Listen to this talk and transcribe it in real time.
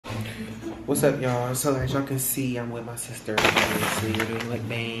What's up, y'all? So as y'all can see, I'm with my sister. Obviously, we're doing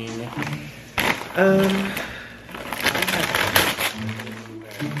Muckbang.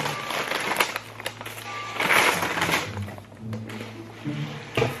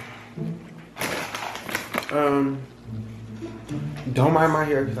 Don't mind my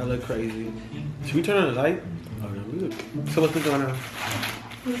hair because I look crazy. Should we turn on the light? Oh no, we look. So what's been going on?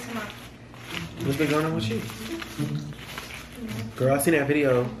 What's been going on with you? Girl, I seen that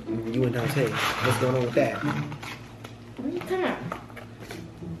video when you went downstairs. What's going on with that? What are you talking about?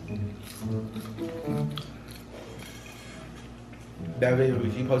 That video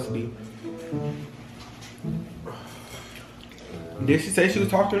was you supposed to be. Did she say she was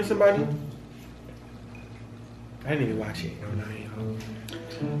talking to somebody? I didn't even watch it.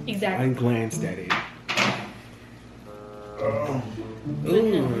 Exactly. I glanced at it. No.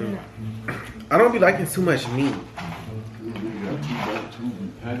 I don't be liking too much meat. Two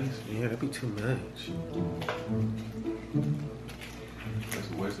patties? Yeah, that'd be too much. That's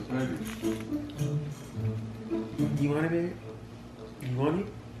a waste of patties. You want it, babe? You want it?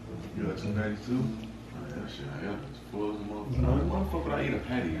 You like some patties too? Oh, yeah, shit, yeah. It's full of them You want it? motherfuckers. Why the fuck would I eat a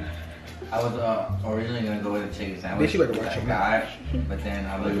patty? I was originally gonna go with a chicken sandwich. Bitch, you better watch your mouth. But then I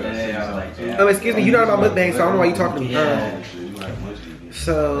looked at it, I was like, yeah. Oh, excuse me, you know about Muckbang, so I don't know why you talking to me. Yeah. Shit, you like mushy.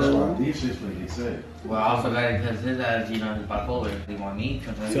 So, These shits finna get set. Well, I also got it because his ass, you know, he's bipolar. They want meat.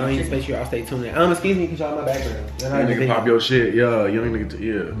 so I need to make sure y'all stay tuned in. Excuse me, because y'all in my background. You nigga pop your shit, yeah. You ain't nigga,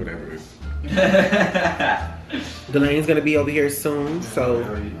 yeah, whatever it is. Delane's gonna be over here soon, so.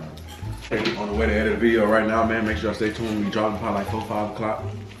 On the way to edit a video right now, man, make sure y'all stay tuned. We dropping probably like 5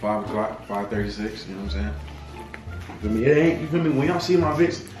 o'clock, 5:36, you know what I'm saying? You feel me? It ain't, you feel me? When y'all see my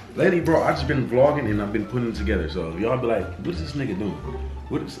vids, lately, bro, I just been vlogging and I've been putting it together. So y'all be like, what is this nigga doing?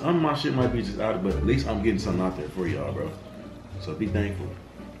 Some of my shit might be just out, but at least I'm getting something out there for y'all, bro. So be thankful.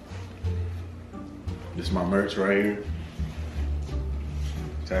 This is my merch right here.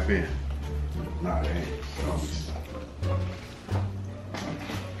 Tap in. Nah, it ain't.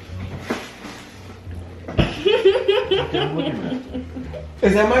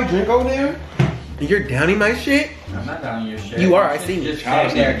 Is that my drink over there? You're downing my shit? I'm not downing your shit. You are, I see you. Just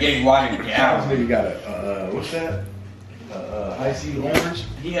sitting there getting watered This down. nigga got a, what's that? Icy orange?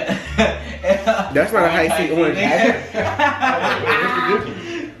 Yeah. That's not a high C orange.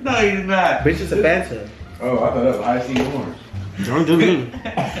 No, he's not. Bitch, it's a Fanta. Oh, I thought that was icy orange. Don't do me.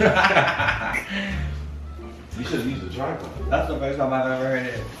 You should use the tripod. That's the first time I've ever heard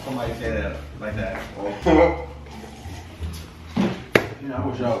it. Somebody say that like that. Yeah, I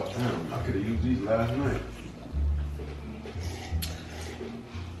wish I was. Damn, I could have used these last night.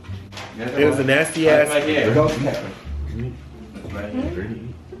 It was a nasty ass. Right here. Ghost pepper. Right here.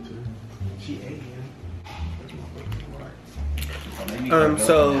 She ate So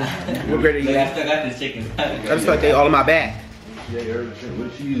so we're ready to I eat. still got this chicken. I just feel like they all in my back. Yeah, you heard the shit.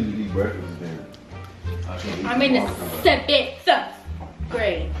 What she usually eat breakfast then? I'm in the 7th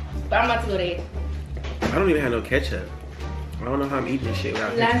grade, but I'm about to go to 8th. I don't even have no ketchup. I don't know how I'm eating this shit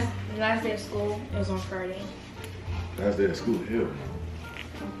without ketchup. Last day of school, it was on Friday. Last day of school, here.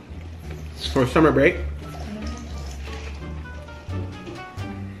 For summer break.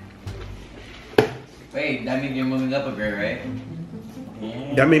 Wait, that means you're moving up a grade, right?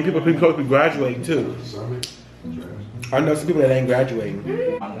 Yeah. That means people supposed to be graduating too. Summer? I know some people that ain't graduating.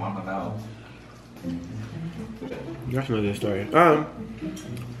 I don't want to know. You guys know this story.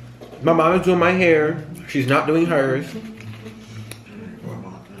 My mom is doing my hair. She's not doing hers.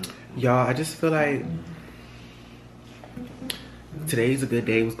 Y'all, I just feel like today's a good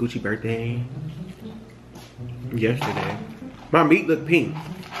day. It was Gucci's birthday. Yesterday. My meat looked pink.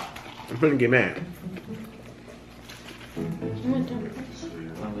 I'm gonna get mad.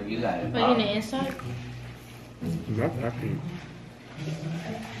 You got it. Like in the inside? Not that pink.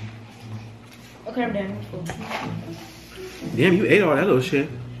 Okay, I'm done. Cool. Damn, you ate all that little shit.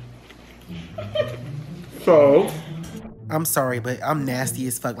 So, I'm sorry, but I'm nasty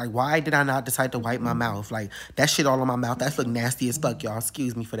as fuck. Like, why did I not decide to wipe my mouth? Like, that shit all on my mouth. That's look nasty as fuck, y'all.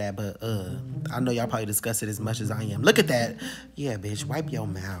 Excuse me for that, but I know y'all probably discuss it as much as I am. Look at that. Yeah, bitch, wipe your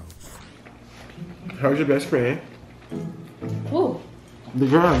mouth. How's your best friend? Who? The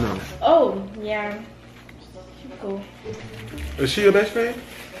girl, no. Oh, yeah. She's cool. Is she your best friend?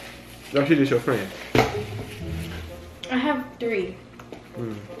 Or she just your friend? I have 3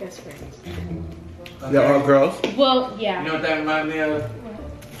 best friends. They're all girls? Well, yeah. You know what that reminded me of?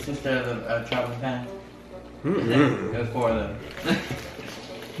 Sister of the traveling pants. It was 4 of them.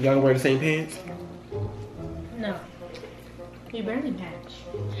 Y'all gonna wear the same pants? No. We barely match.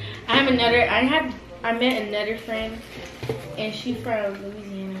 I met another friend, and she's from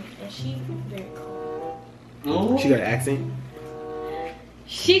Louisiana. and she very cool. Ooh. She got an accent.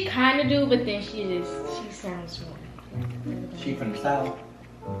 She kind of do, but then she sounds wrong. She from the South.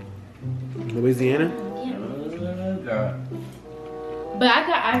 Louisiana. Yeah. God. But I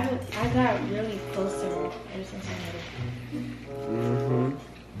got really close to her ever since I met her.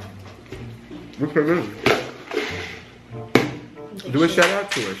 What's her name? Do a shout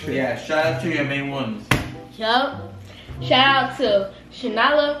out to her. Shit. Yeah, shout out to your main ones. Yup. Shout out to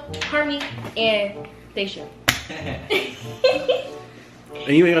Shanala, Harmony, and Daisha.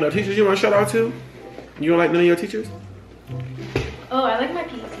 And you ain't got no teachers you want to shout out to? You don't like none of your teachers? Oh, I like my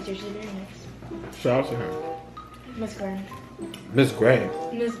PE teacher. She's very nice. Shout out to her. Miss Graham. Miss Gray.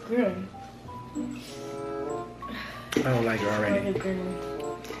 Miss Graham. I don't like her already. Miss Graham.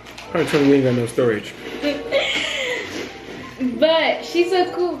 Her told me we ain't got no storage. But she's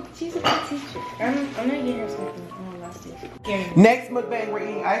a cool teacher. I'm not getting her something on the last day. Next mukbang, we're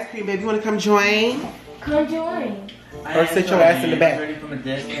eating ice cream, baby. You want to come join? Come join. Or sit your ass in the back. Ready from a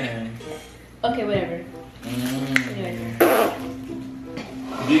distance. Okay, whatever.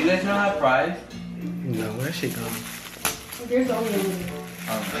 Do you guys not have fries? No, where that shit gone? There's only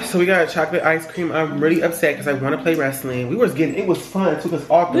one. So we got chocolate ice cream. I'm really upset because I want to play wrestling. It was fun too because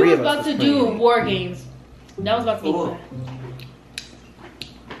all We three were of us about to was do playing. war games. That was about to be Ooh. fun.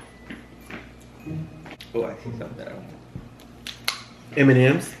 Oh, I see something that I want.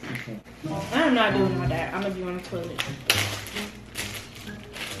 M&M's. I'm not doing all that. I'm gonna be on the toilet.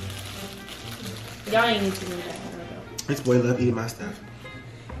 Y'all ain't need to do that. This boy love eating my stuff.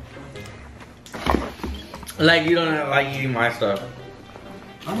 Like you don't like eating my stuff.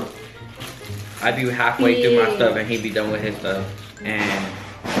 I'd be halfway through my stuff and he'd be done with his stuff. And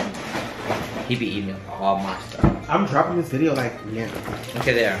he'd be eating all my stuff. I'm dropping this video like now.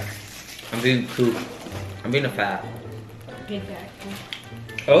 Okay, there. I'm being cool. I'm being a fat. Get back.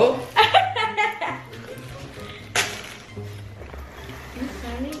 Oh?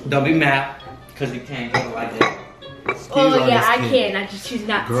 Don't be mad. Because you can't go like that. Oh yeah, I can. I just choose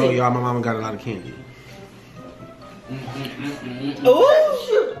not Girl, to. y'all, my mama got a lot of candy.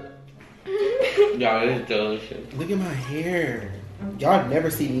 Oh Y'all, it's delicious. Look at my hair. Y'all never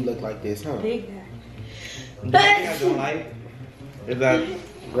see me look like this, huh? Big guy. The thing I don't like is that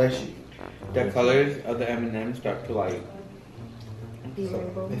Bless you. the colors of the M&M's start to like, Be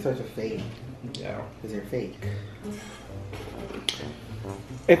rainbow. They start to fade yeah. because they're fake.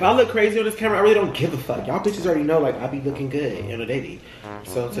 If I look crazy on this camera, I really don't give a fuck. Y'all bitches already know, like, I be looking good on a daily.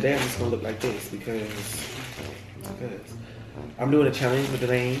 So today I'm just gonna look like this because I'm doing a challenge with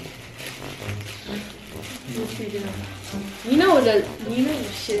Elaine. You know what the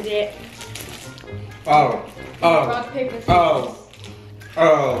shit that Oh. rock paper scissors.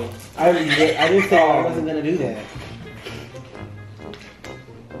 Oh. I didn't say I wasn't gonna do that.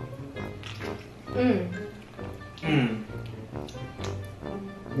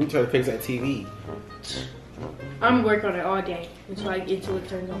 You try to fix that TV. I'm working on it all day until it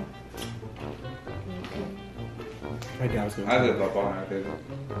turns on. My dad was I gonna. live up on that thing.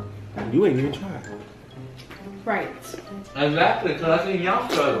 You ain't even tried. Right. Exactly, because I seen y'all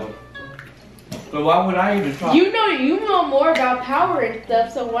struggle. So why would I even try? You know more about power and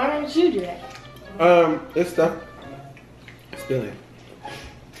stuff, so why don't you do that? It's stuff. Spilling.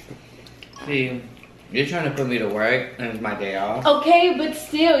 See, you're trying to put me to work and it's my day off. Okay, but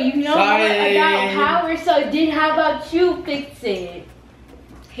still, you know more Sorry. about power, so then how about you fix it?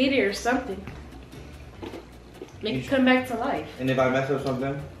 Hit it or something. Make it come back to life. And if I mess up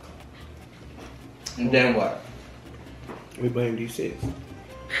something, then what? We blame D6.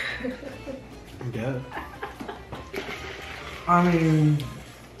 Duh. I mean,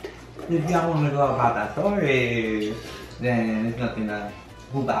 if y'all want to go about that story, then it's nothing to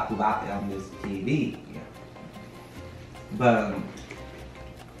who bop on this TV. Yeah. But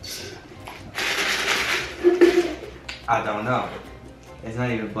I don't know. It's not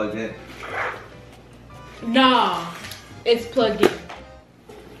even plugged in. Nah, it's plugged in.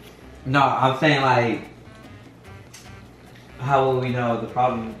 No, I'm saying like, how will we know the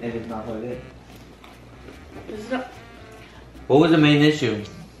problem if it's not plugged in? It's not. What was the main issue?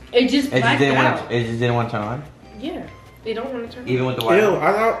 It just It blacked out. just didn't want to turn on? Yeah, they don't want to turn. Even with the Ew,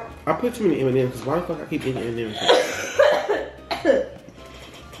 wire? I put too many M&M's because why the fuck I keep eating M&M's?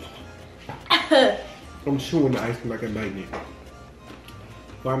 I'm chewing the ice cream like I'm biting it.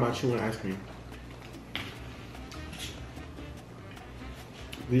 Why am I chewing ice cream?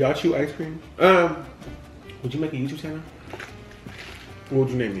 Do y'all chew ice cream? Would you make a YouTube channel? What would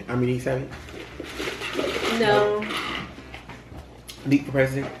you name it? I mean, Eat Savvy? No, Leap for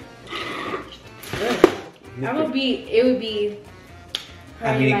president? it would be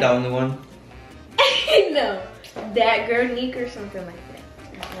I mean, the only one. No, that girl Nick or something like that.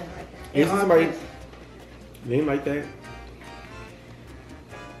 Something like that. Is somebody name like that?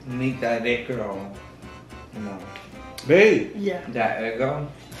 Meet that girl. No. Babe. Yeah. That girl.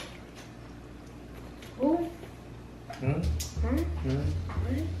 Who? Hmm?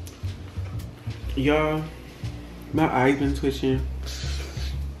 Y'all, my eyes been twitching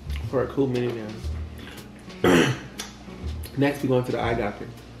for a cool minute now. Next, we going to the eye doctor.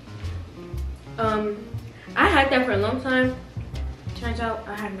 I had that for a long time. Turns out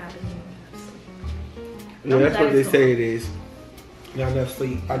I have not been getting enough sleep. Yeah, that's what they say it is. Not enough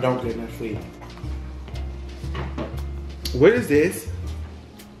sleep. I don't get enough sleep. What is this?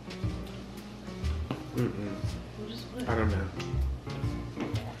 I don't know.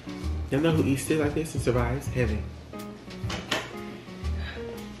 Y'all know who eats it like this and survives? Heaven.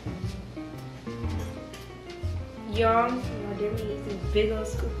 Y'all, didn't we eat this big old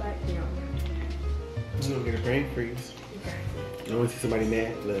scoop like y'all? You don't get a brain freeze. I want to see somebody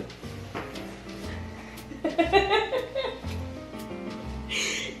mad. Look.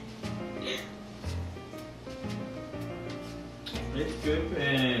 It's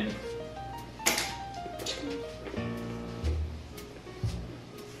dripping.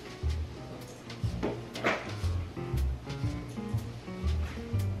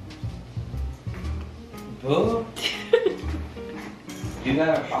 Boo? You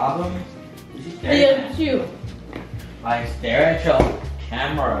got a problem? Yeah, it's you. Like, stare at your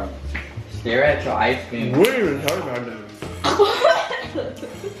camera. Stare at your ice cream. What are you even talking about now?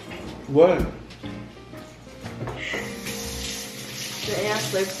 What? The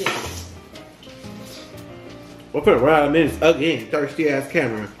ass slurped it. We'll put it right out of minutes again. Thirsty ass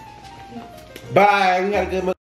camera. Bye. We had a good